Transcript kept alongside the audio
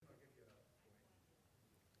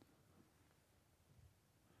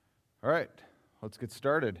All right, let's get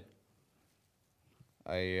started.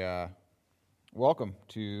 Welcome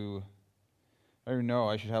to, I don't know,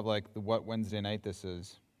 I should have like the what Wednesday night this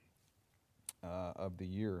is of the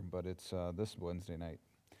year, but it's this Wednesday night.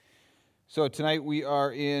 So tonight we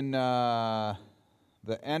are in the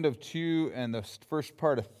end of 2 and the first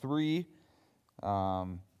part of 3.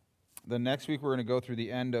 The next week we're going to go through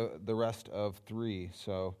the end of the rest of 3,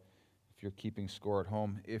 so if you're keeping score at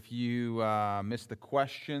home. If you missed the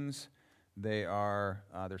questions, they are,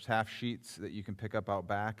 there's half sheets that you can pick up out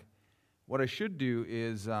back. What I should do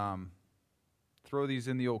is throw these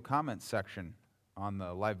in the old comments section on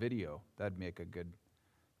the live video. That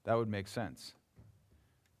would make sense.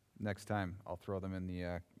 Next time I'll throw them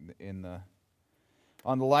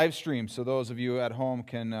on the live stream, so those of you at home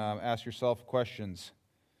can ask yourself questions.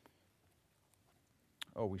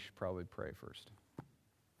 Oh, we should probably pray first.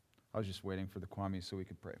 I was just waiting for the Kwame so we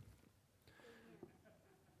could pray.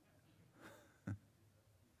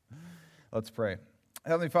 Let's pray.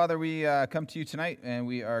 Heavenly Father, we come to you tonight, and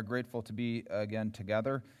we are grateful to be again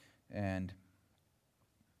together and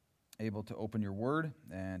able to open your word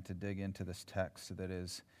and to dig into this text that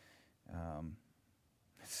is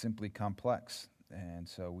simply complex. And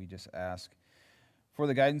so we just ask for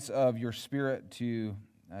the guidance of your Spirit to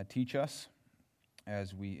teach us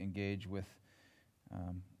as we engage with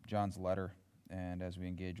John's letter and as we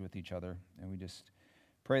engage with each other. And we just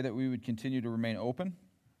pray that we would continue to remain open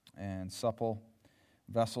and supple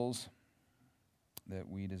vessels, that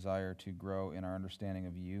we desire to grow in our understanding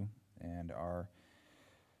of you and our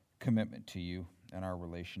commitment to you and our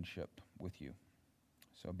relationship with you.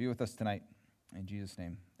 So be with us tonight. In Jesus'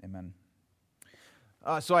 name, amen.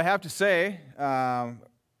 So I have to say,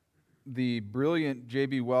 the brilliant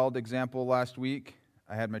J.B. Weld example last week,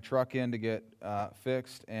 I had my truck in to get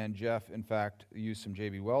fixed, and Jeff, in fact, used some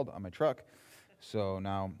J.B. Weld on my truck. So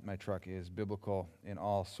now my truck is biblical in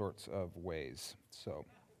all sorts of ways. So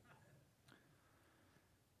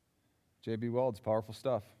J.B. Weld's powerful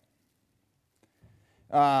stuff.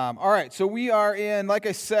 All right, so we are in, like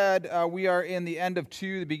I said, we are in the end of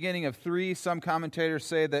 2, the beginning of 3. Some commentators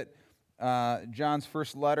say that John's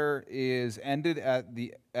first letter is ended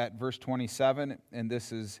at verse 27, and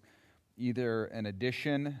this is either an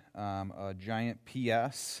addition, a giant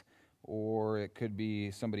P.S., or it could be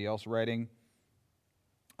somebody else writing.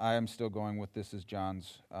 I am still going with this as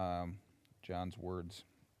John's words,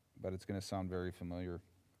 but it's going to sound very familiar.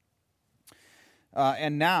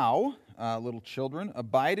 And now, little children,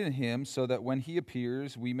 abide in him so that when he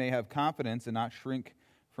appears, we may have confidence and not shrink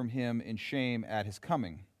from him in shame at his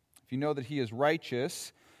coming. If you know that he is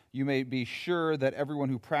righteous, you may be sure that everyone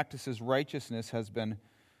who practices righteousness has been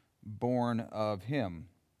born of him.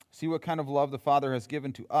 See what kind of love the Father has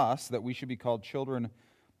given to us, that we should be called children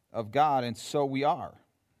of God, and so we are.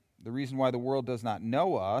 The reason why the world does not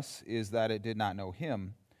know us is that it did not know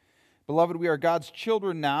him. Beloved, we are God's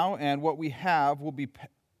children now, and what we have will be,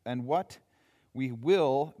 and what we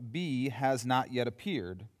will be has not yet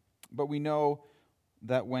appeared. But we know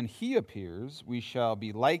that when he appears, we shall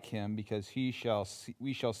be like him, because we shall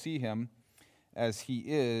see him as he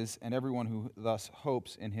is, and everyone who thus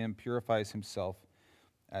hopes in him purifies himself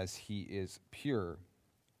as he is pure.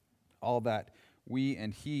 All that we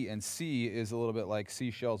and he and see is a little bit like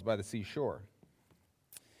seashells by the seashore.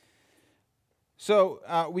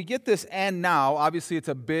 So we get this and now. Obviously, it's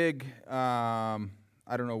a big, I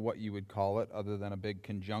don't know what you would call it other than a big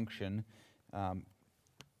conjunction.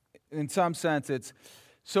 In some sense, it's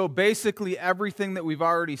so basically everything that we've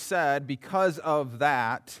already said, because of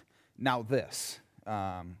that, now this.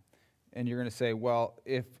 And you're going to say, well,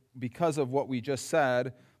 if because of what we just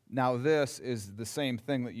said, now this is the same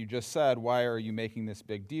thing that you just said, why are you making this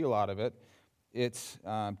big deal out of it? It's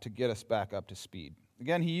to get us back up to speed.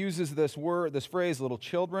 Again, he uses this phrase, little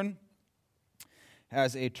children,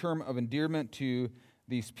 as a term of endearment to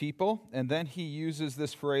these people. And then he uses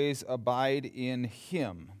this phrase, abide in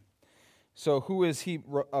him. So who is he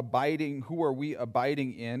abiding? Who are we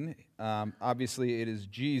abiding in? Obviously, it is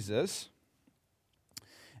Jesus.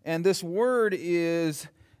 And this word is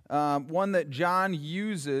one that John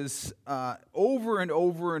uses over and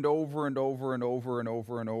over and over and over and over and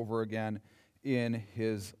over and over again in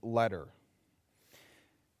his letter.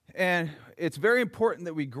 And it's very important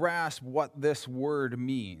that we grasp what this word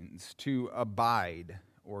means, to abide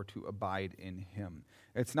or to abide in him.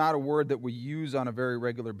 It's not a word that we use on a very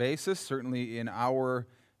regular basis, certainly in our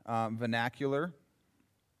vernacular,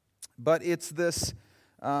 but it's this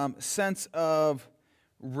sense of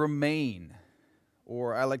remain,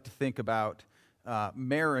 or I like to think about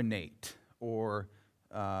marinate, or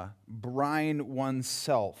brine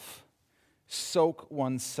oneself, soak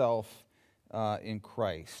oneself in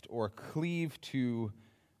Christ or cleave to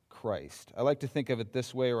Christ. I like to think of it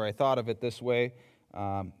this way, or I thought of it this way,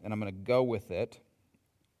 and I'm going to go with it.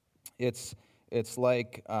 It's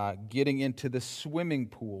like getting into the swimming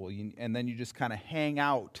pool, and then you just kind of hang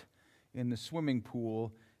out in the swimming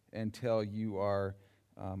pool until you are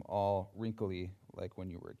all wrinkly like when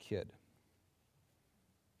you were a kid.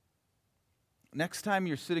 Next time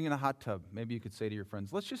you're sitting in a hot tub, maybe you could say to your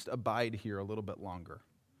friends, let's just abide here a little bit longer.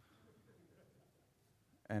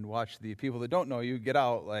 And watch the people that don't know you get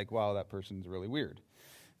out like, wow, that person's really weird.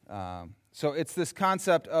 So it's this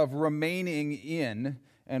concept of remaining in,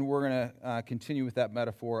 and we're going to continue with that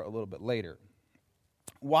metaphor a little bit later.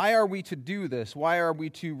 Why are we to do this? Why are we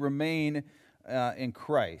to remain in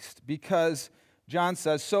Christ? Because John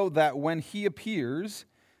says, so that when he appears,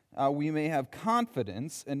 we may have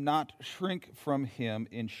confidence and not shrink from him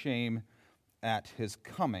in shame at his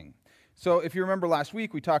coming. So if you remember last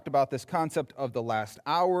week, we talked about this concept of the last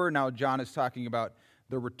hour. Now John is talking about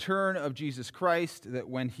the return of Jesus Christ, that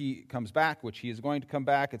when he comes back, which he is going to come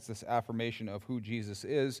back, it's this affirmation of who Jesus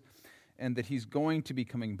is, and that he's going to be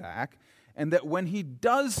coming back, and that when he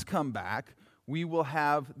does come back, we will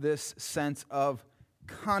have this sense of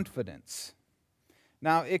confidence.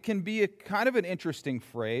 Now, it can be a kind of an interesting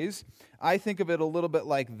phrase. I think of it a little bit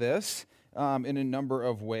like this in a number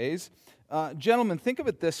of ways. Gentlemen, think of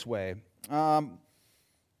it this way.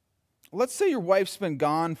 Let's say your wife's been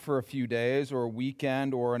gone for a few days or a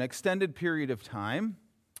weekend or an extended period of time,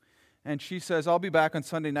 and she says, I'll be back on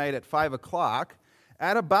Sunday night at 5 o'clock.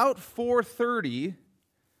 At about 4:30,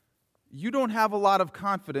 you don't have a lot of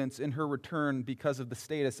confidence in her return because of the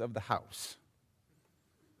status of the house.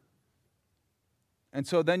 And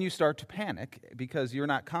so then you start to panic because you're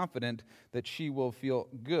not confident that she will feel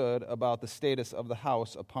good about the status of the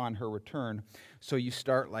house upon her return. So you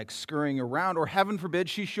start like scurrying around, or heaven forbid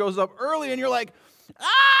she shows up early and you're like,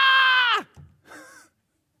 ah!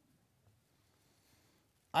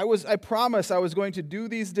 I promised I was going to do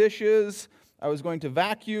these dishes. I was going to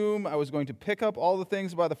vacuum. I was going to pick up all the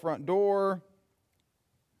things by the front door.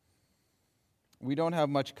 We don't have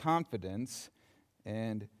much confidence,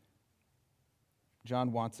 and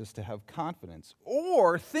John wants us to have confidence.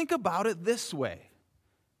 Or think about it this way.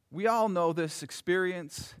 We all know this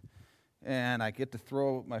experience, and I get to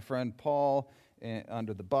throw my friend Paul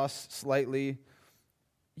under the bus slightly.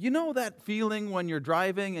 You know that feeling when you're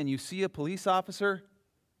driving and you see a police officer,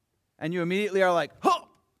 and you immediately are like, huh!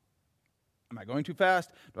 Am I going too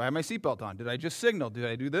fast? Do I have my seatbelt on? Did I just signal? Did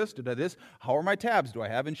I do this? Did I this? How are my tabs? Do I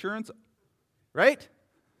have insurance? Right?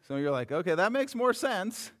 So you're like, okay, that makes more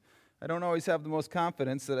sense. I don't always have the most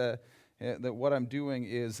confidence that what I'm doing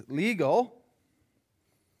is legal.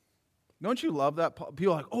 Don't you love that?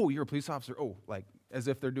 People are like, oh, you're a police officer. Oh, like as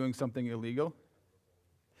if they're doing something illegal.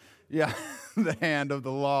 Yeah, the hand of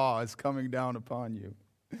the law is coming down upon you.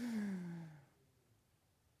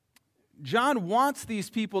 John wants these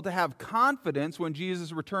people to have confidence when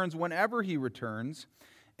Jesus returns, whenever he returns.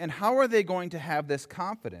 And how are they going to have this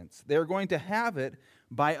confidence? They're going to have it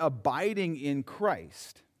by abiding in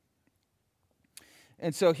Christ.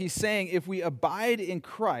 And so he's saying, if we abide in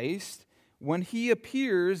Christ, when he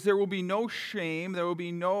appears, there will be no shame, there will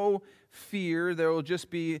be no fear, there will just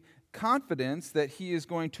be confidence that he is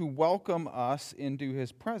going to welcome us into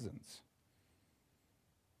his presence.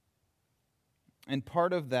 And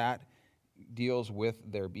part of that deals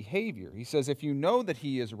with their behavior. He says, if you know that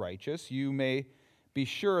he is righteous, you may be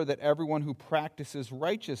sure that everyone who practices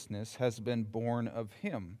righteousness has been born of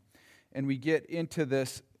him. And we get into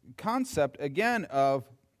this concept again of,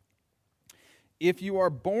 if you are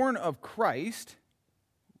born of Christ,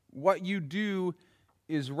 what you do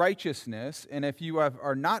is righteousness, and if you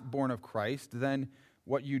are not born of Christ, then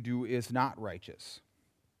what you do is not righteous.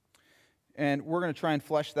 And we're going to try and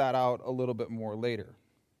flesh that out a little bit more later.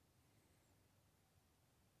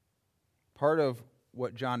 Part of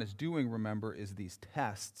what John is doing, remember, is these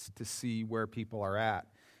tests to see where people are at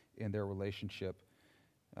in their relationship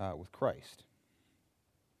with Christ.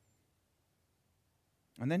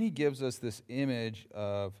 And then he gives us this image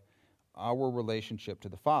of our relationship to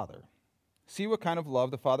the Father. See what kind of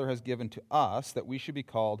love the Father has given to us, that we should be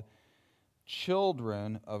called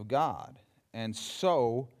children of God. And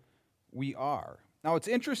so we are. Now it's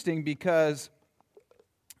interesting because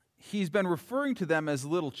he's been referring to them as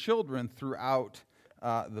little children throughout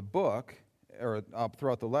the book, or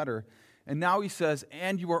throughout the letter. And now he says,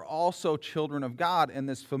 and you are also children of God, in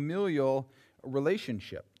this familial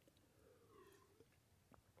relationship.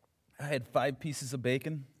 I had 5 pieces of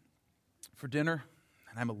bacon for dinner,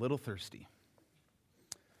 and I'm a little thirsty.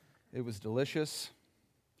 It was delicious.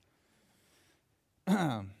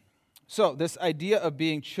 So, this idea of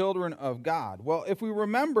being children of God. Well, if we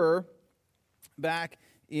remember back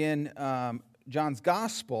in John's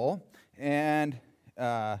Gospel and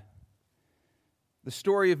the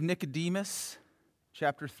story of Nicodemus,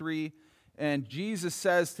 chapter 3, and Jesus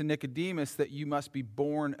says to Nicodemus that you must be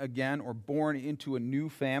born again or born into a new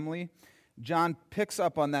family. John picks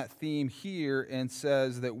up on that theme here and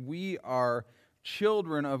says that we are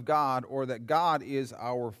children of God, or that God is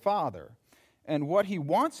our Father. And what he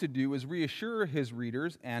wants to do is reassure his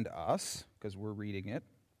readers and us, because we're reading it,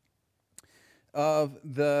 of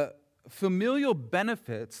the familial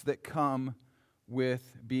benefits that come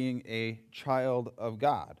with being a child of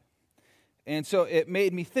God. And so it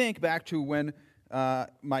made me think back to when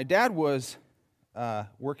my dad was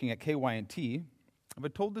working at KYNT. Have I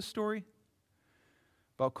told this story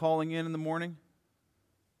about calling in the morning?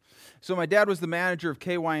 So my dad was the manager of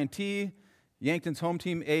KYNT, Yankton's home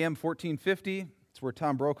team, AM 1450. It's where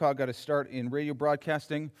Tom Brokaw got his start in radio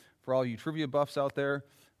broadcasting. For all you trivia buffs out there,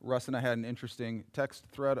 Russ and I had an interesting text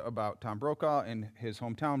thread about Tom Brokaw and his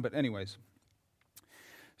hometown. But anyways,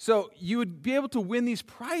 so you would be able to win these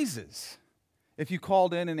prizes if you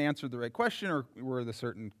called in and answered the right question or were the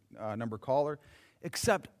certain number caller,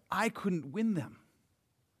 except I couldn't win them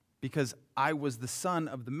because I was the son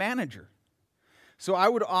of the manager. So I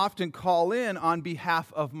would often call in on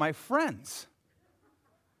behalf of my friends.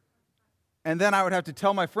 And then I would have to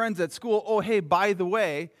tell my friends at school, oh, hey, by the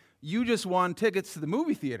way, you just won tickets to the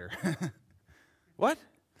movie theater. What?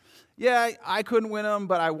 Yeah, I couldn't win them,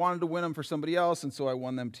 but I wanted to win them for somebody else, and so I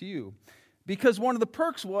won them to you. Because one of the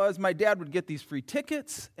perks was my dad would get these free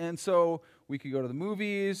tickets, and so we could go to the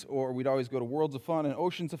movies, or we'd always go to Worlds of Fun and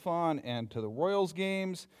Oceans of Fun and to the Royals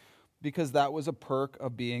games, because that was a perk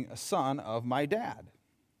of being a son of my dad.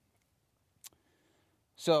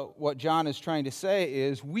 So what John is trying to say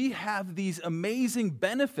is we have these amazing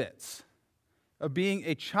benefits of being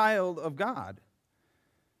a child of God.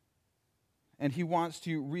 And he wants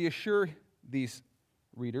to reassure these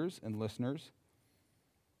readers and listeners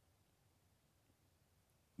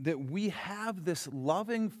that we have this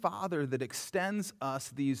loving Father that extends us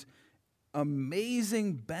these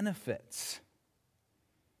amazing benefits.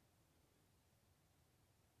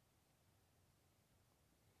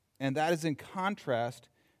 And that is in contrast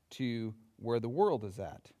to where the world is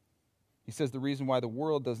at. He says the reason why the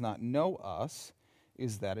world does not know us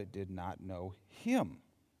is that it did not know him.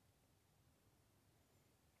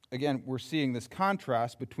 Again, we're seeing this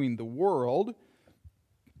contrast between the world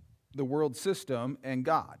system, and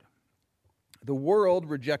God. The world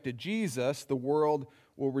rejected Jesus. The world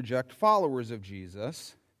will reject followers of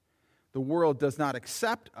Jesus. The world does not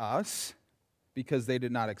accept us because they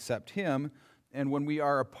did not accept him. And when we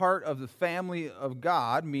are a part of the family of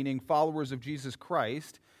God, meaning followers of Jesus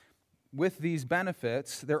Christ, with these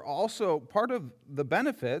benefits, they're also part of the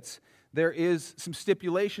benefits. There is some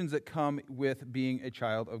stipulations that come with being a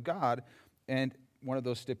child of God, and one of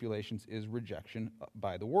those stipulations is rejection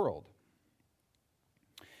by the world.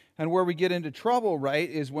 And where we get into trouble, right,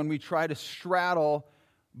 is when we try to straddle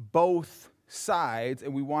both sides,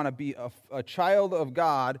 and we want to be a child of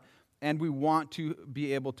God, and we want to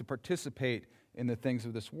be able to participate in the things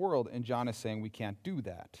of this world. And John is saying we can't do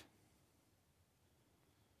that.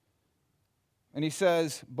 And he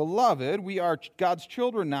says, beloved, we are God's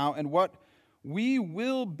children now, and what we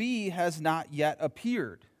will be has not yet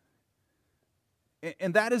appeared.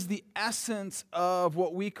 And that is the essence of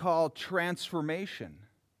what we call transformation.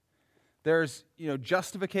 There's,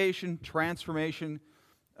 justification, transformation,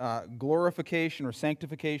 glorification, or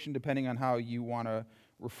sanctification, depending on how you want to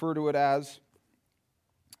refer to it as.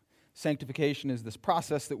 Sanctification is this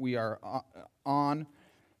process that we are on.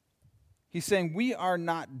 He's saying we are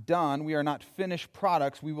not done. We are not finished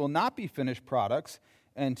products. We will not be finished products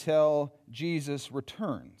until Jesus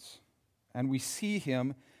returns and we see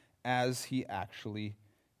him as he actually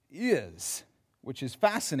is, which is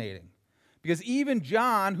fascinating. Because even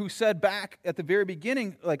John, who said back at the very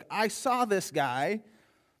beginning, I saw this guy,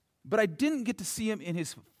 but I didn't get to see him in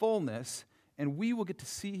his fullness, and we will get to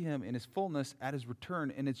see him in his fullness at his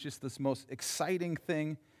return, and it's just this most exciting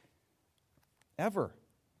thing ever.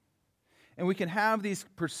 And we can have these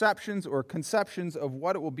perceptions or conceptions of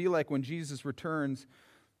what it will be like when Jesus returns,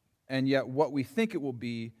 and yet what we think it will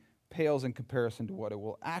be pales in comparison to what it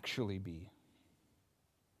will actually be.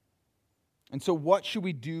 And so what should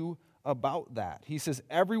we do about that? He says,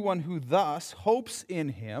 everyone who thus hopes in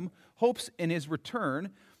him, hopes in his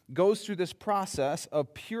return, goes through this process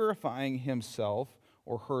of purifying himself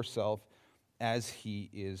or herself as he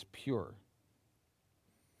is pure.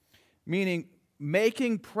 Meaning,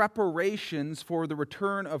 making preparations for the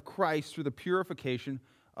return of Christ through the purification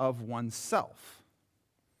of oneself.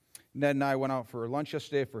 Ned and I went out for lunch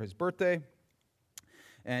yesterday for his birthday,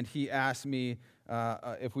 and he asked me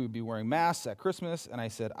if we would be wearing masks at Christmas, and I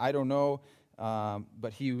said, I don't know,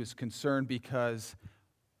 but he was concerned because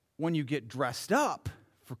when you get dressed up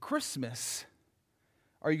for Christmas,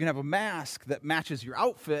 are you going to have a mask that matches your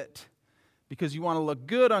outfit because you want to look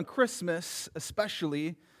good on Christmas,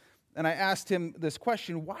 especially? And I asked him this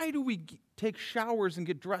question, why do we take showers and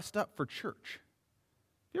get dressed up for church?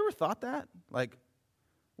 You ever thought that? Like,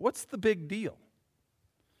 what's the big deal?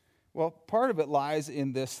 Well, part of it lies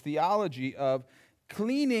in this theology of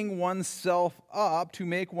cleaning oneself up to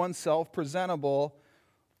make oneself presentable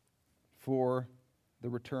for the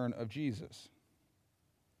return of Jesus.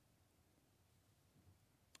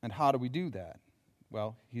 And how do we do that?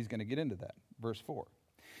 Well, he's going to get into that. Verse 4.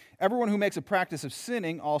 Everyone who makes a practice of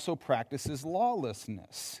sinning also practices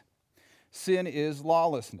lawlessness. Sin is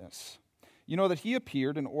lawlessness. You know that he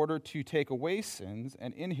appeared in order to take away sins,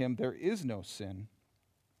 and in him there is no sin.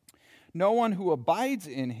 No one who abides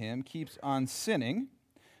in him keeps on sinning.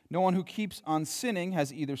 No one who keeps on sinning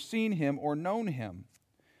has either seen him or known him.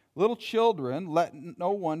 Little children, let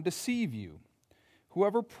no one deceive you.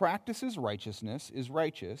 Whoever practices righteousness is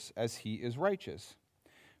righteous as he is righteous.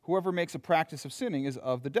 Whoever makes a practice of sinning is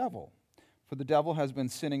of the devil, for the devil has been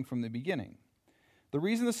sinning from the beginning. The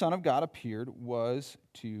reason the Son of God appeared was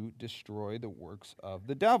to destroy the works of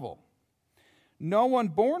the devil. No one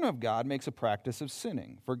born of God makes a practice of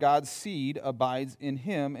sinning, for God's seed abides in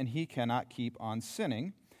him, and he cannot keep on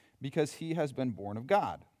sinning, because he has been born of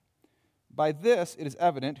God. By this it is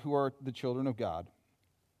evident who are the children of God,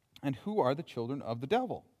 and who are the children of the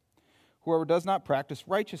devil. Whoever does not practice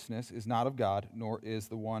righteousness is not of God, nor is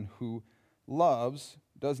the one who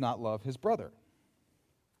does not love his brother.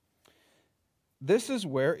 This is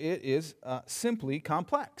where it is simply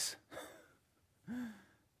complex.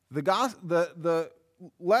 The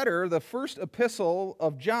letter, the first epistle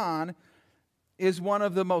of John, is one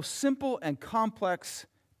of the most simple and complex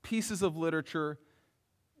pieces of literature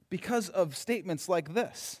because of statements like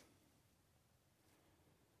this.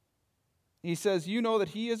 He says, you know that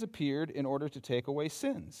he has appeared in order to take away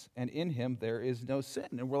sins, and in him there is no sin.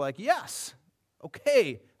 And we're like, yes,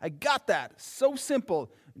 okay, I got that. So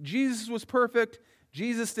simple. Jesus was perfect.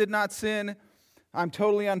 Jesus did not sin. I'm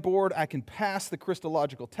totally on board. I can pass the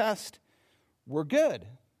Christological test. We're good.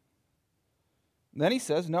 Then he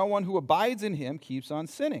says, no one who abides in him keeps on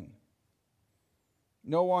sinning.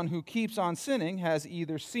 No one who keeps on sinning has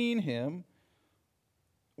either seen him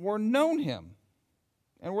or known him.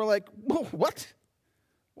 And we're like, what?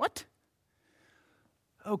 What?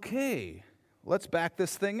 Okay, let's back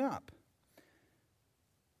this thing up.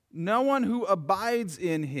 No one who abides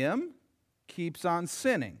in him keeps on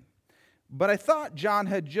sinning. But I thought John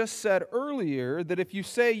had just said earlier that if you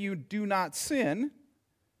say you do not sin,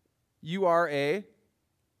 you are a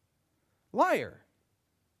liar.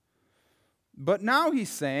 But now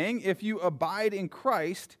he's saying if you abide in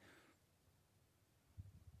Christ,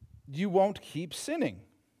 you won't keep sinning.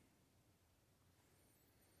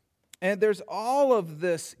 And there's all of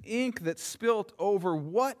this ink that's spilt over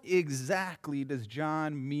what exactly does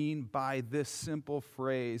John mean by this simple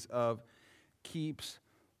phrase of keeps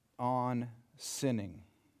on sinning.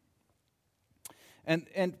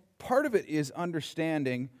 And part of it is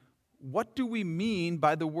understanding what do we mean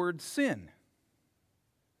by the word sin?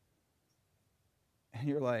 And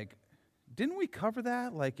you're like, didn't we cover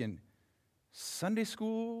that like in Sunday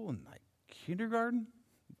school and like kindergarten?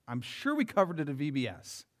 I'm sure we covered it at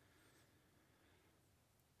VBS.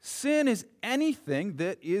 Sin is anything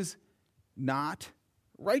that is not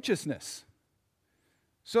righteousness.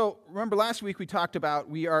 So remember last week we talked about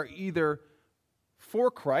we are either for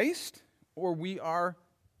Christ or we are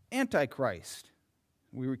anti-Christ.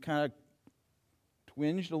 We were kind of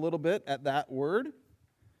twinged a little bit at that word.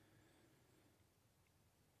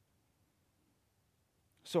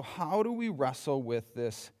 So how do we wrestle with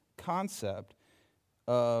this concept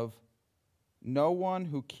of no one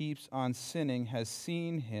who keeps on sinning has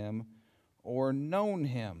seen him or known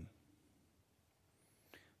him?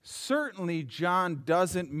 Certainly, John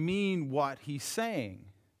doesn't mean what he's saying.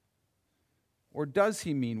 Or does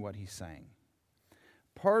he mean what he's saying?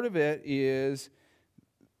 Part of it is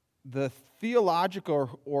the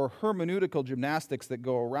theological or hermeneutical gymnastics that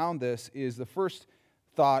go around this is the first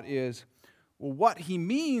thought is, well, what he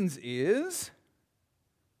means is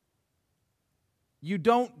you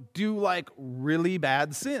don't do like really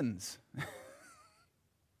bad sins.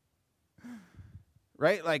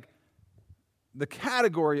 Right? Like the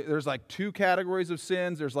category, there's like two categories of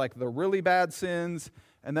sins. There's like the really bad sins,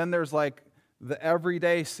 and then there's like the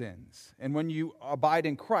everyday sins. And when you abide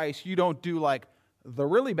in Christ, you don't do like the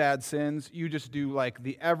really bad sins, you just do like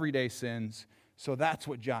the everyday sins. So that's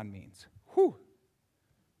what John means. Whew.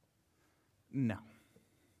 No.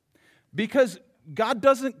 Because God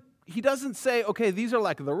doesn't say, okay, these are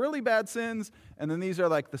like the really bad sins, and then these are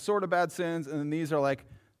like the sort of bad sins, and then these are like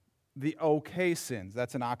the okay sins.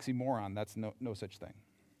 That's an oxymoron. That's no such thing.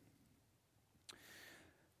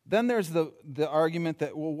 Then there's the argument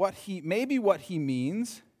that, well, what he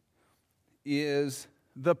means is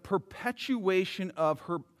the perpetuation of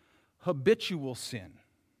her habitual sin.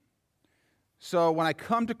 So when I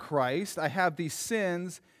come to Christ, I have these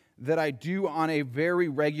sins that I do on a very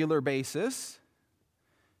regular basis.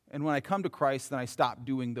 And when I come to Christ, then I stop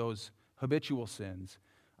doing those habitual sins.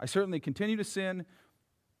 I certainly continue to sin,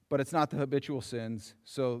 but it's not the habitual sins.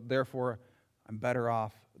 So therefore, I'm better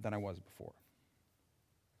off than I was before.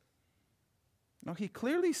 No, he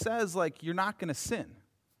clearly says, like, you're not going to sin.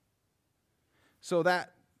 So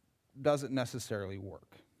that doesn't necessarily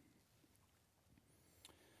work.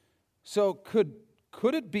 So could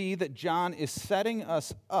it be that John is setting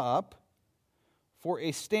us up for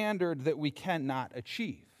a standard that we cannot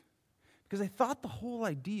achieve? Because I thought the whole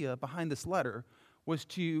idea behind this letter was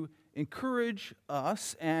to encourage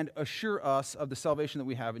us and assure us of the salvation that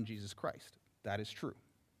we have in Jesus Christ. That is true.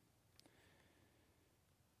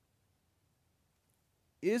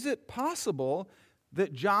 Is it possible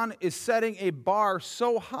that John is setting a bar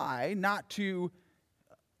so high not to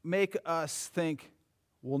make us think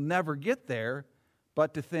we'll never get there,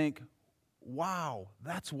 but to think, wow,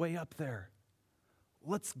 that's way up there.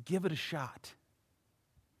 Let's give it a shot.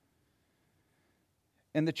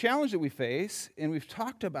 And the challenge that we face, and we've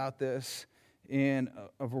talked about this in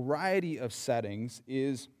a variety of settings,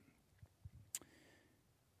 is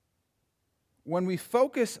when we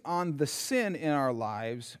focus on the sin in our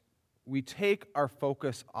lives, we take our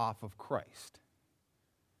focus off of Christ.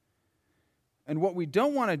 And what we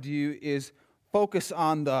don't want to do is focus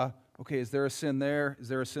on okay, is there a sin there? Is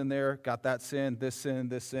there a sin there? Got that sin, this sin,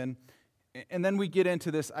 this sin. And then we get into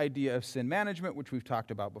this idea of sin management, which we've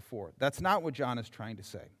talked about before. That's not what John is trying to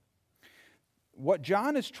say. What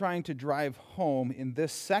John is trying to drive home in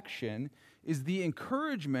this section is the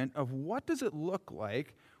encouragement of what does it look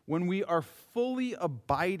like when we are fully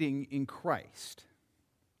abiding in Christ.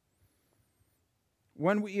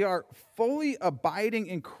 When we are fully abiding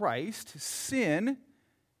in Christ, sin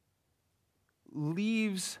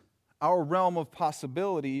leaves our realm of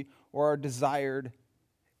possibility or our desired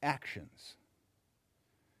actions.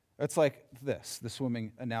 It's like the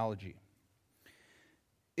swimming analogy.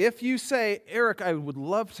 If you say, Eric, I would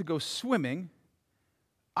love to go swimming,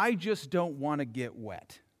 I just don't want to get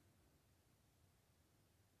wet.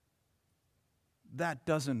 That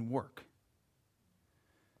doesn't work.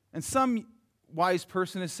 And some wise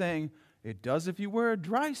person is saying, it does if you wear a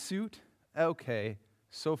dry suit. Okay,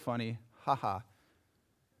 so funny, haha.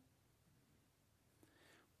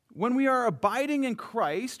 When we are abiding in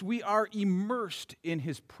Christ, we are immersed in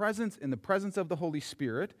His presence, in the presence of the Holy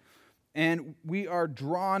Spirit, and we are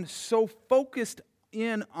drawn so focused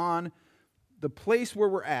in on the place where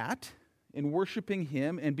we're at in worshiping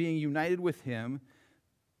Him and being united with Him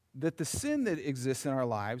that the sin that exists in our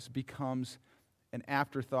lives becomes an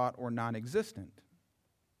afterthought or non-existent.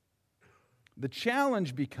 The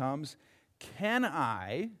challenge becomes, can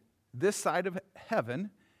I, this side of heaven,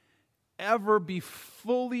 ever be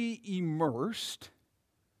fully immersed,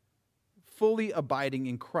 fully abiding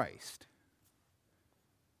in Christ?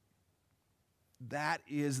 That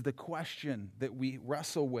is the question that we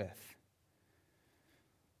wrestle with.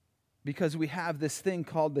 Because we have this thing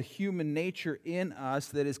called the human nature in us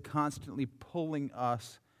that is constantly pulling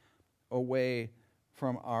us away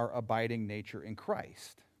from our abiding nature in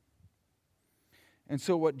Christ. And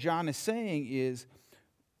so what John is saying is,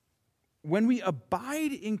 when we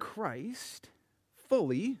abide in Christ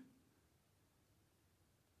fully,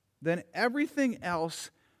 then everything else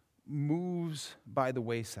moves by the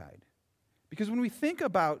wayside. Because when we think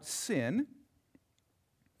about sin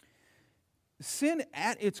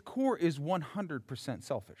at its core is 100%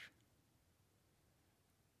 selfish.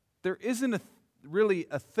 There isn't really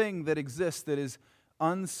a thing that exists that is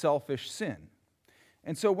unselfish sin.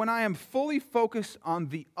 And so when I am fully focused on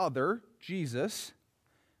the other, Jesus,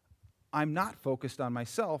 I'm not focused on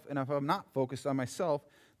myself. And if I'm not focused on myself,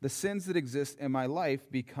 the sins that exist in my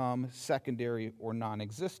life become secondary or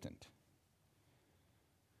non-existent.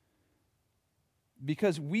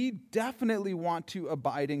 Because we definitely want to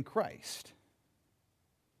abide in Christ.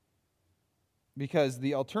 Because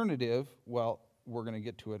the alternative, well, we're going to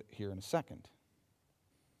get to it here in a second.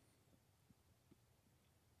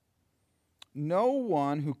 No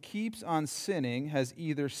one who keeps on sinning has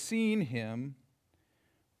either seen him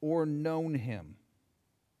or known him.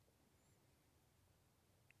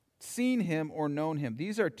 Seen him or known him.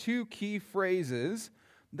 These are two key phrases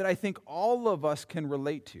that I think all of us can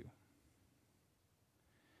relate to.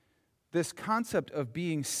 This concept of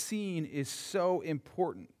being seen is so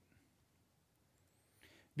important.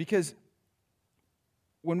 Because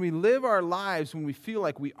when we live our lives, when we feel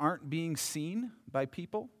like we aren't being seen by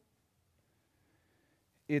people,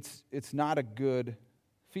 it's not a good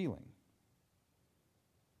feeling.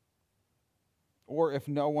 Or if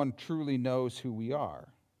no one truly knows who we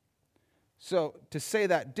are. So, to say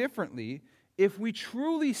that differently, if we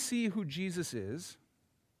truly see who Jesus is,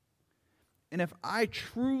 and if I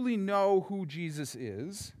truly know who Jesus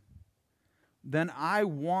is, then I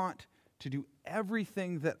want to do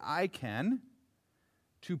everything that I can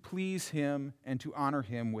to please him and to honor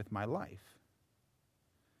him with my life.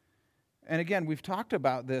 And again, we've talked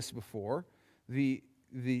about this before, the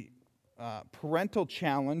parental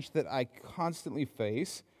challenge that I constantly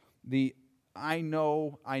face, the I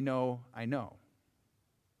know. I know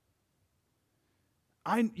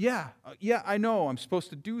I'm supposed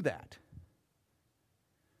to do that.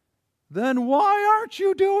 Then why aren't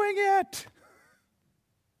you doing it?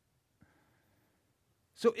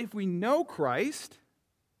 So if we know Christ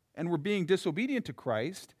and we're being disobedient to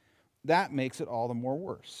Christ, that makes it all the more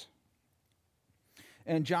worse.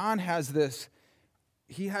 And John has this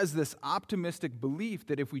optimistic belief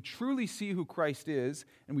that if we truly see who Christ is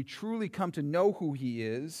and we truly come to know who he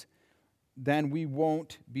is, then we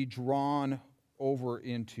won't be drawn over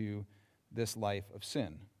into this life of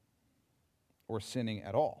sin or sinning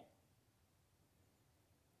at all.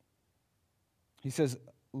 He says,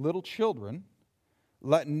 little children,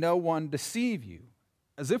 let no one deceive you.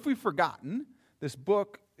 As if we've forgotten, this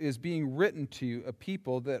book is being written to a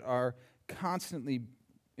people that are constantly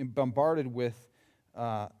bombarded with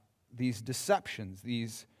these deceptions,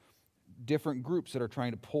 these different groups that are trying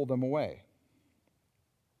to pull them away.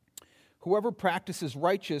 Whoever practices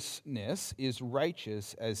righteousness is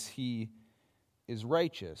righteous as he is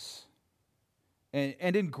righteous.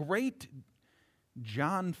 And in great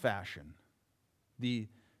John fashion,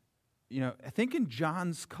 I think in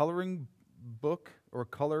John's coloring book or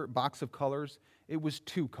box of colors, it was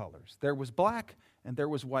two colors. There was black and there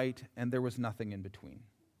was white and there was nothing in between.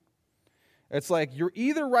 It's like you're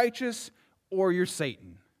either righteous or you're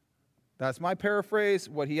Satan. That's my paraphrase.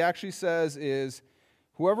 What he actually says is,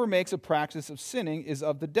 whoever makes a practice of sinning is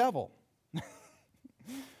of the devil.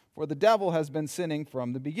 For the devil has been sinning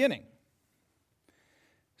from the beginning.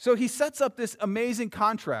 So he sets up this amazing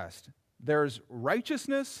contrast. There's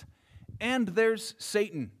righteousness and there's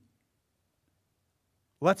Satan.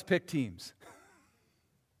 Let's pick teams.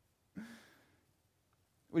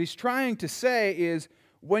 What he's trying to say is,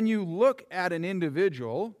 when you look at an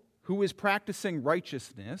individual who is practicing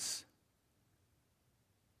righteousness,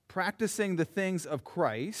 practicing the things of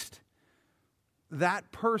Christ,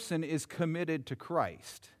 that person is committed to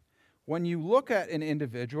Christ. When you look at an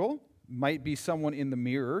individual, might be someone in the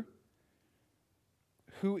mirror,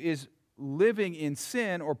 who is living in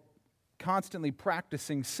sin or constantly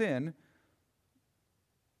practicing sin,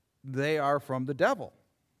 they are from the devil.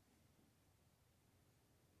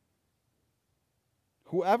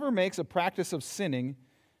 Whoever makes a practice of sinning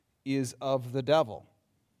is of the devil.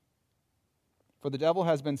 For the devil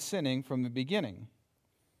has been sinning from the beginning.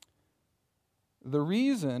 The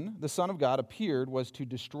reason the Son of God appeared was to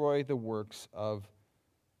destroy the works of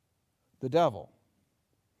the devil.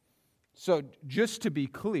 So, just to be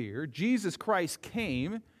clear, Jesus Christ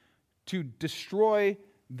came to destroy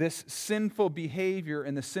this sinful behavior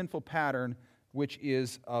and the sinful pattern which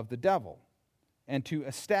is of the devil, and to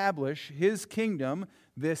establish his kingdom,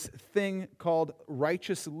 this thing called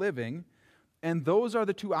righteous living. And those are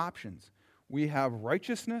the two options. We have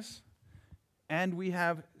righteousness and we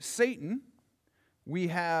have Satan. We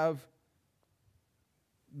have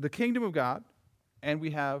the kingdom of God and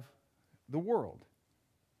we have the world.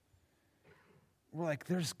 We're like,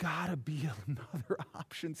 there's got to be another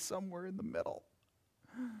option somewhere in the middle.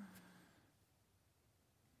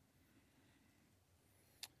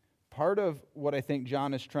 Part of what I think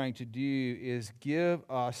John is trying to do is give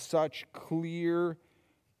us such clear,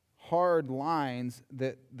 hard lines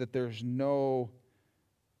that there's no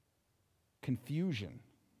confusion.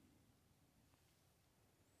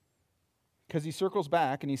 Because he circles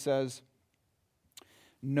back and he says,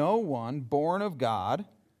 no one born of God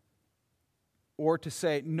or to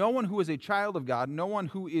say no one who is a child of God, no one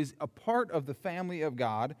who is a part of the family of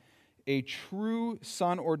God, a true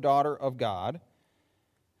son or daughter of God,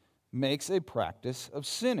 makes a practice of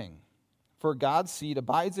sinning. For God's seed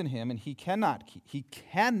abides in him, and he cannot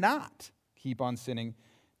keep on sinning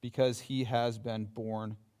because he has been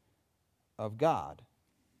born of God.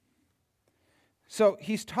 So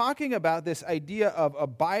he's talking about this idea of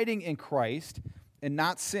abiding in Christ and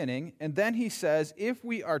not sinning. And then he says, if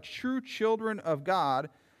we are true children of God,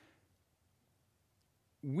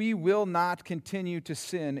 we will not continue to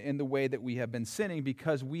sin in the way that we have been sinning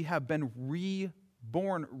because we have been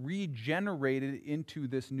reborn, regenerated into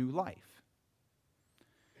this new life.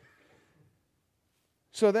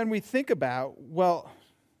 So then we think about,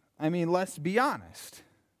 let's be honest.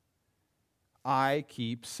 I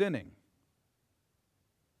keep sinning.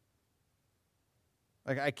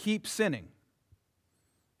 I keep sinning.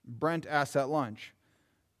 Brent asked at lunch,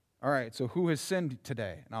 all right, so who has sinned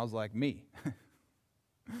today? And I was like, me.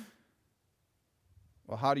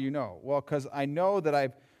 Well, how do you know? Well, because I know that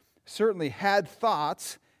I've certainly had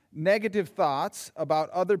thoughts, negative thoughts about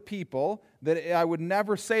other people, that I would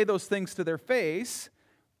never say those things to their face,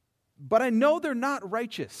 but I know they're not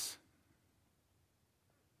righteous.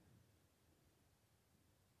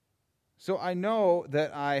 So I know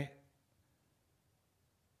that I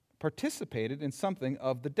participated in something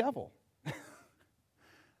of the devil.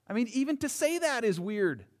 Even to say that is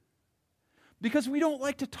weird because we don't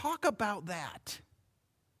like to talk about that.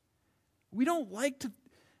 We don't like to,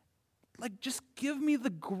 just give me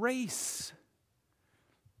the grace.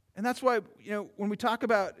 And that's why, when we talk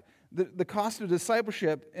about the cost of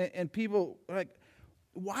discipleship and people are like,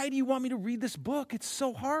 why do you want me to read this book? It's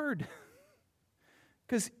so hard.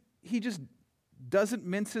 Because he just doesn't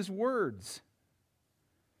mince his words.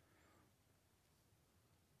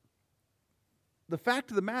 The fact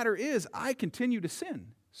of the matter is, I continue to sin.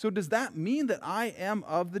 So does that mean that I am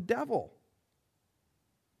of the devil?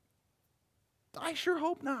 I sure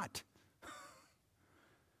hope not.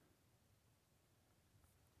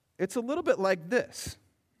 It's a little bit like this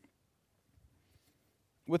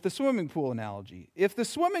with the swimming pool analogy. If the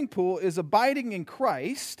swimming pool is abiding in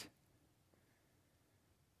Christ,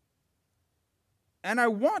 and I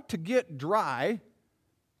want to get dry,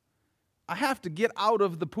 I have to get out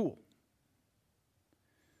of the pool.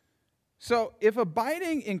 So if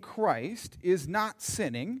abiding in Christ is not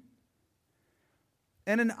sinning,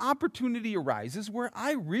 and an opportunity arises where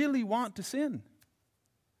I really want to sin,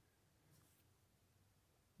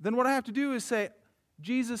 then what I have to do is say,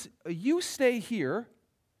 Jesus, you stay here,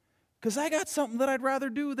 because I got something that I'd rather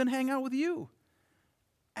do than hang out with you.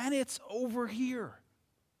 And it's over here.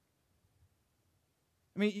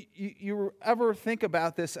 You ever think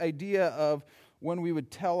about this idea of when we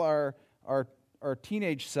would tell our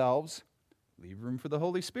teenage selves, leave room for the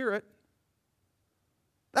Holy Spirit?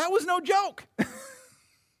 That was no joke.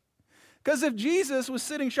 Because if Jesus was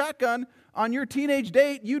sitting shotgun on your teenage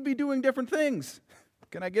date, you'd be doing different things.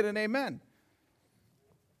 Can I get an amen?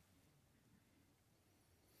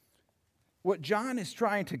 What John is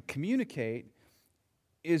trying to communicate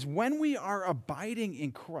is when we are abiding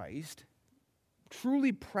in Christ,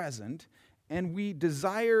 truly present, and we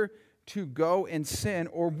desire to go and sin,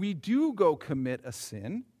 or we do go commit a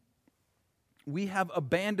sin, we have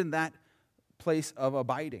abandoned that place of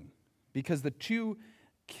abiding because the two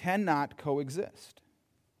cannot coexist.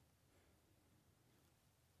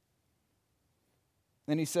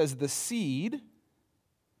 And he says, the seed,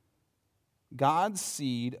 God's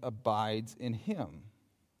seed, abides in him.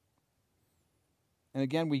 And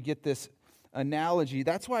again, we get this analogy.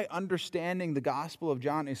 That's why understanding the Gospel of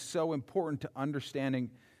John is so important to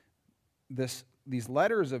understanding these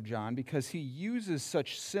letters of John, because he uses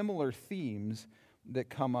such similar themes that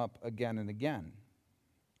come up again and again.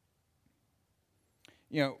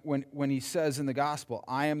 When he says in the Gospel,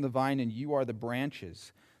 I am the vine and you are the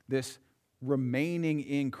branches, this remaining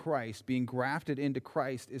in Christ, being grafted into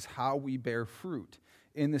Christ, is how we bear fruit.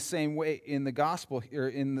 In the same way, in the Gospel, or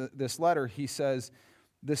in this letter, he says,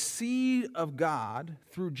 the seed of God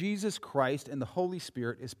through Jesus Christ and the Holy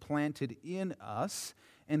Spirit is planted in us,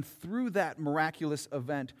 and through that miraculous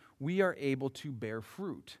event, we are able to bear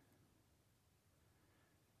fruit.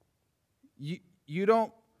 You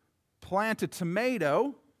don't plant a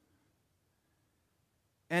tomato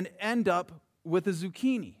and end up with a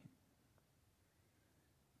zucchini.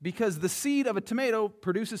 Because the seed of a tomato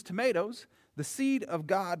produces tomatoes, the seed of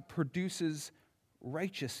God produces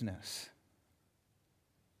righteousness.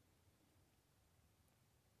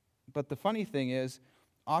 But the funny thing is,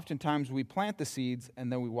 oftentimes we plant the seeds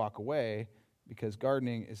and then we walk away because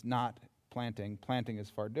gardening is not planting. Planting is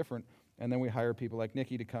far different. and then we hire people like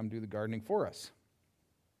Nikki to come do the gardening for us.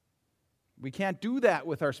 We can't do that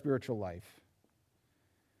with our spiritual life.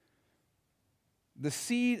 The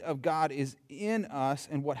seed of God is in us,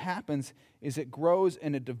 and what happens is it grows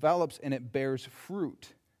and it develops and it bears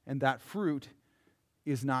fruit. And that fruit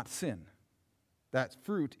is not sin. That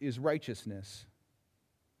fruit is righteousness.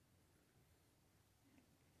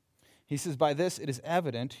 He says, by this it is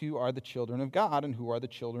evident who are the children of God and who are the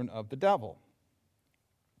children of the devil.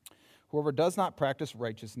 Whoever does not practice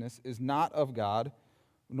righteousness is not of God,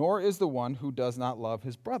 nor is the one who does not love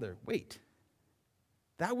his brother. Wait,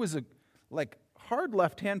 that was a hard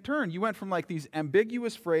left-hand turn. You went from these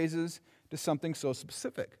ambiguous phrases to something so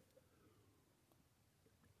specific.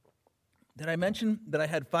 Did I mention that I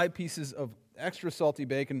had 5 pieces of extra salty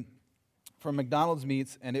bacon from McDonald's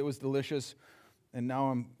Meats, and it was delicious, and now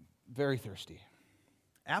I'm very thirsty.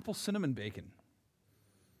 Apple cinnamon bacon.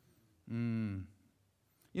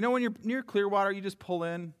 You know, when you're near Clearwater, you just pull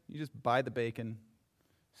in, you just buy the bacon,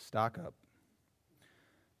 stock up.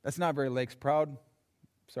 That's not very Lakes Proud.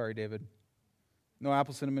 Sorry, David. No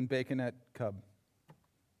apple cinnamon bacon at Cub.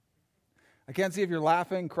 I can't see if you're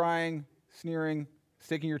laughing, crying, sneering,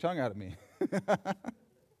 sticking your tongue out at me.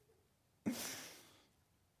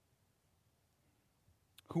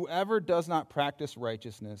 Whoever does not practice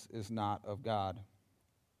righteousness is not of God,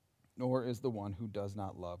 nor is the one who does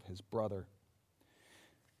not love his brother.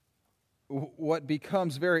 What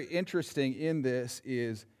becomes very interesting in this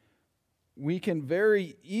is we can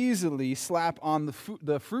very easily slap on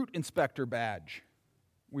the fruit inspector badge.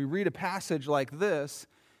 We read a passage like this,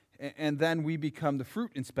 and then we become the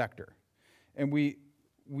fruit inspector. And we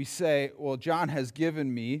say, well, John has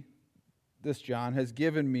given me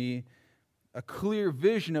a clear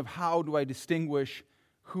vision of how do I distinguish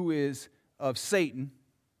who is of Satan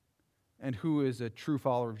and who is a true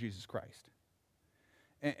follower of Jesus Christ.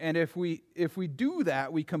 And if we do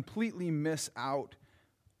that, we completely miss out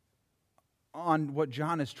on what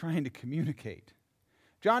John is trying to communicate.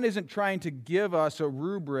 John isn't trying to give us a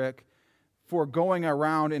rubric for going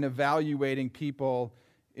around and evaluating people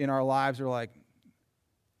in our lives who are like,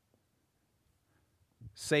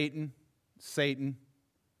 Satan,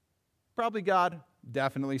 probably God,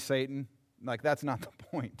 definitely Satan. That's not the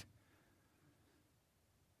point.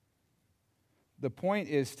 The point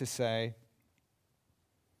is to say,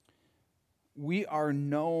 we are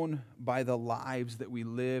known by the lives that we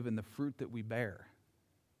live and the fruit that we bear.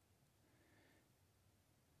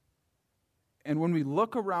 And when we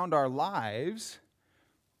look around our lives,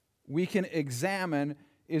 we can examine,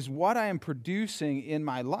 is what I am producing in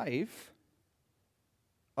my life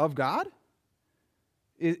of God?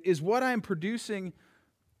 Is what I am producing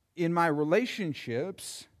in my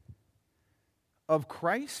relationships of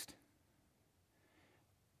Christ?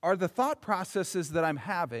 Are the thought processes that I'm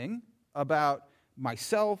having about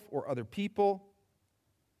myself or other people,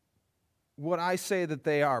 would I say that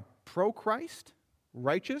they are pro-Christ,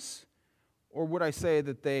 righteous, or would I say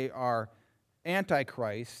that they are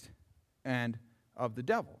anti-Christ and of the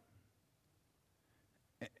devil?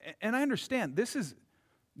 And I understand this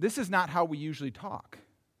is not how we usually talk,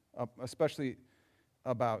 especially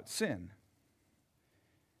about sin.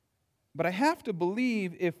 But I have to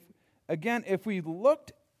believe if we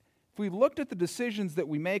looked at the decisions that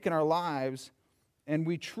we make in our lives and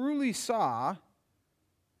we truly saw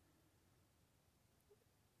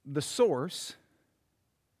the source,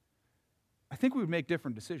 I think we would make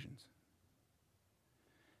different decisions.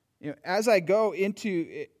 As I go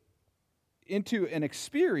into an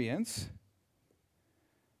experience,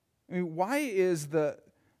 why is the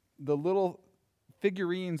little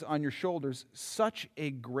figurines on your shoulders such a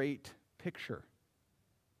great picture?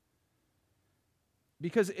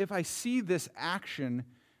 Because if I see this action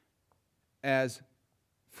as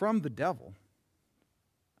from the devil,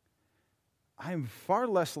 I'm far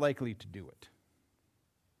less likely to do it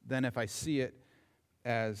than if I see it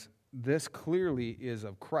as this clearly is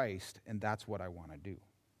of Christ and that's what I want to do.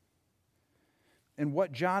 And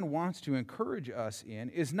what John wants to encourage us in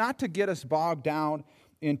is not to get us bogged down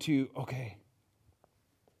into, okay,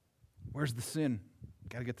 where's the sin?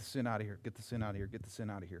 Got to get the sin out of here, get the sin out of here, get the sin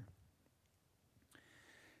out of here.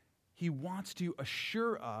 He wants to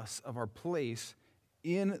assure us of our place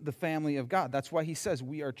in the family of God. That's why he says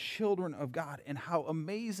we are children of God, and how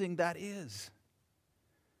amazing that is.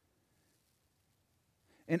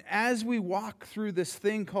 And as we walk through this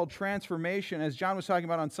thing called transformation, as John was talking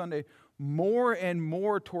about on Sunday, more and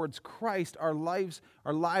more towards Christ, our lives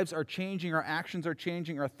are changing, our actions are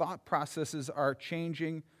changing, our thought processes are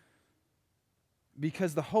changing,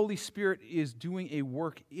 because the Holy Spirit is doing a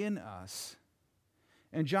work in us.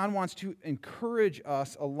 And John wants to encourage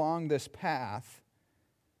us along this path.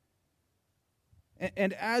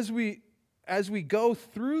 And as we go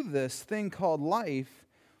through this thing called life,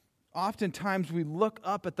 oftentimes we look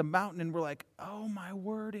up at the mountain and we're like, oh my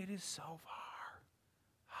word, it is so far.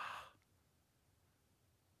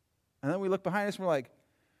 And then we look behind us and we're like,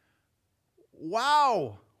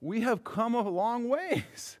 wow, we have come a long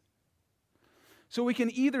ways. So we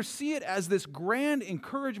can either see it as this grand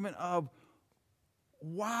encouragement of,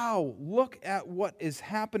 wow, look at what is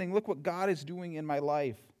happening. Look what God is doing in my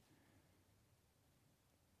life.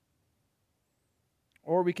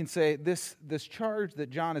 Or we can say, this charge that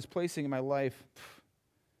John is placing in my life,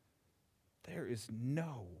 there is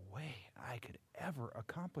no way I could ever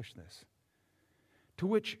accomplish this. To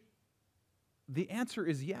which the answer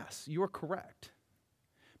is yes, you're correct.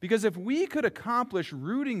 Because if we could accomplish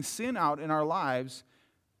rooting sin out in our lives,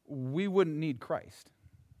 we wouldn't need Christ.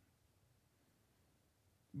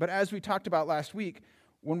 But as we talked about last week,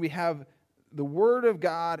 when we have the Word of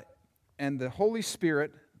God and the Holy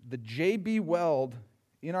Spirit, the J.B. Weld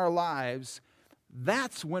in our lives,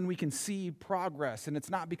 that's when we can see progress. And it's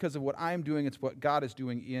not because of what I'm doing, it's what God is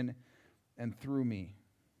doing in and through me.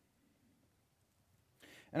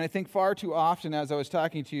 And I think far too often, as I was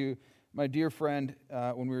talking to my dear friend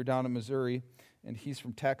when we were down in Missouri, and he's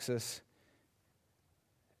from Texas,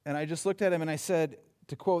 and I just looked at him and I said,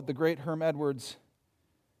 to quote the great Herm Edwards,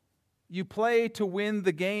 "You play to win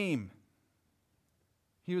the game."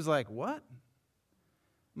 He was like, what?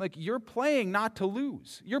 I'm like, you're playing not to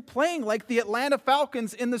lose. You're playing like the Atlanta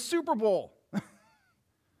Falcons in the Super Bowl.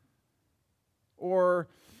 Or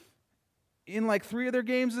in like 3 of their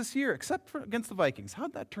games this year, except for against the Vikings.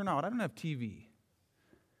 How'd that turn out? I don't have TV.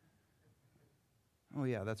 Oh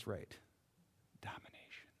yeah, that's right.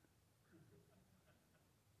 Domination.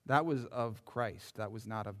 That was of Christ. That was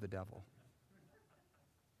not of the devil.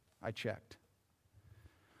 I checked.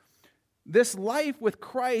 This life with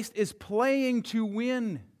Christ is playing to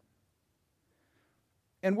win.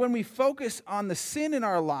 And when we focus on the sin in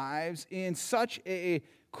our lives in such a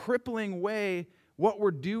crippling way, what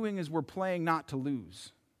we're doing is we're playing not to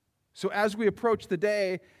lose. So as we approach the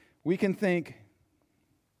day, we can think,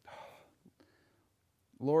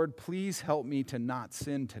 Lord, please help me to not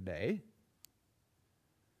sin today.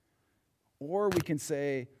 Or we can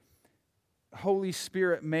say, Holy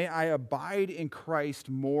Spirit, may I abide in Christ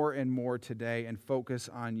more and more today and focus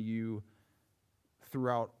on you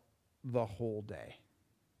throughout the whole day.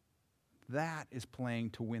 That is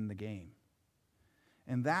playing to win the game.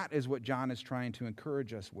 And that is what John is trying to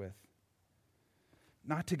encourage us with.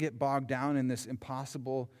 Not to get bogged down in this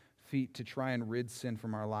impossible feat to try and rid sin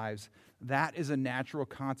from our lives. That is a natural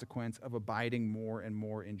consequence of abiding more and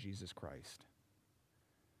more in Jesus Christ.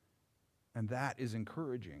 And that is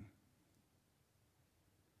encouraging.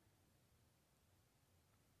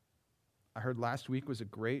 I heard last week was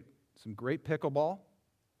some great pickleball.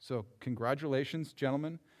 So congratulations,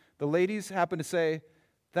 gentlemen. The ladies happen to say,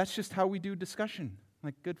 that's just how we do discussion.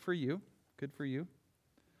 Like, good for you. Good for you.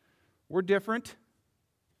 We're different.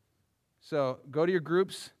 So go to your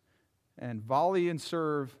groups and volley and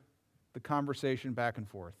serve the conversation back and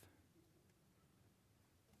forth.